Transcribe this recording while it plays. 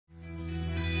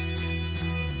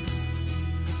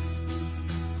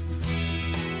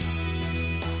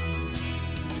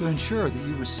To ensure that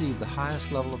you receive the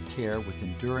highest level of care with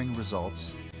enduring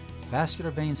results,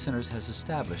 Vascular Vein Centers has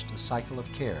established a cycle of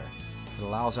care that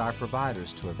allows our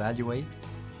providers to evaluate,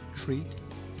 treat,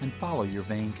 and follow your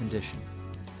vein condition.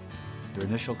 Your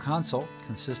initial consult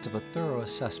consists of a thorough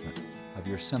assessment of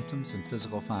your symptoms and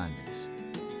physical findings.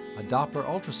 A Doppler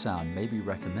ultrasound may be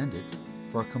recommended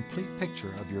for a complete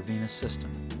picture of your venous system.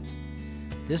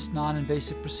 This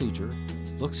non-invasive procedure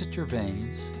looks at your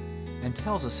veins and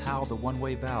tells us how the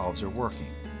one-way valves are working.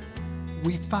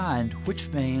 We find which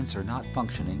veins are not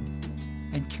functioning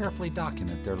and carefully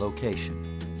document their location.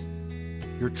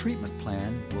 Your treatment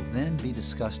plan will then be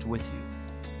discussed with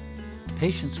you.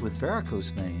 Patients with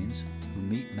varicose veins who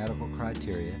meet medical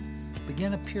criteria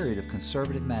begin a period of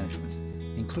conservative management,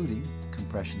 including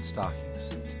compression stockings.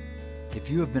 If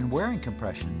you have been wearing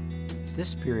compression,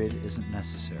 this period isn't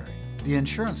necessary. The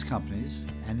insurance companies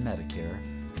and Medicare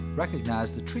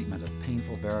recognize the treatment of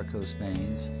painful varicose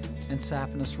veins and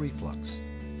saphenous reflux.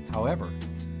 However,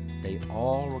 they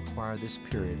all require this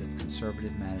period of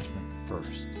conservative management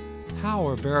first. How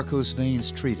are varicose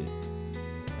veins treated?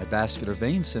 At Vascular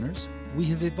Vein Centers, we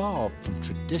have evolved from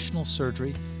traditional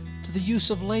surgery to the use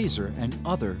of laser and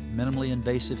other minimally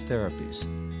invasive therapies.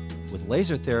 With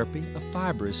laser therapy, a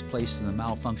fiber is placed in the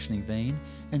malfunctioning vein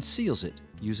and seals it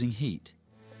using heat.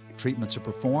 Treatments are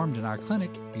performed in our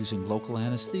clinic using local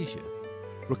anesthesia.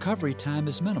 Recovery time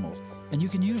is minimal, and you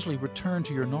can usually return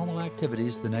to your normal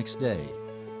activities the next day.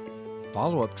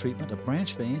 Follow-up treatment of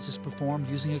branch veins is performed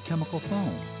using a chemical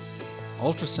foam.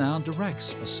 Ultrasound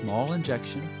directs a small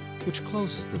injection which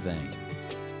closes the vein.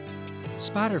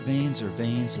 Spider veins are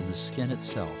veins in the skin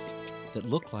itself that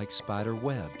look like spider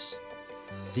webs.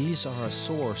 These are a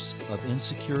source of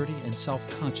insecurity and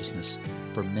self-consciousness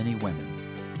for many women.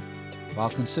 While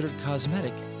considered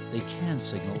cosmetic, they can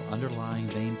signal underlying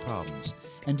vein problems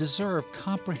and deserve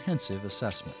comprehensive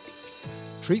assessment.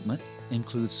 Treatment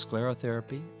includes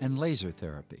sclerotherapy and laser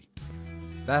therapy.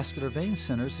 Vascular Vein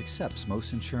Centers accepts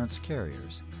most insurance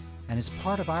carriers and is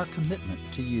part of our commitment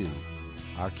to you.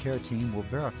 Our care team will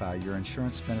verify your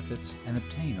insurance benefits and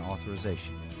obtain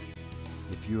authorization.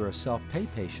 If you are a self-pay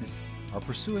patient or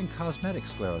pursuing cosmetic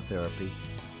sclerotherapy,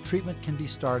 treatment can be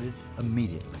started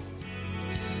immediately.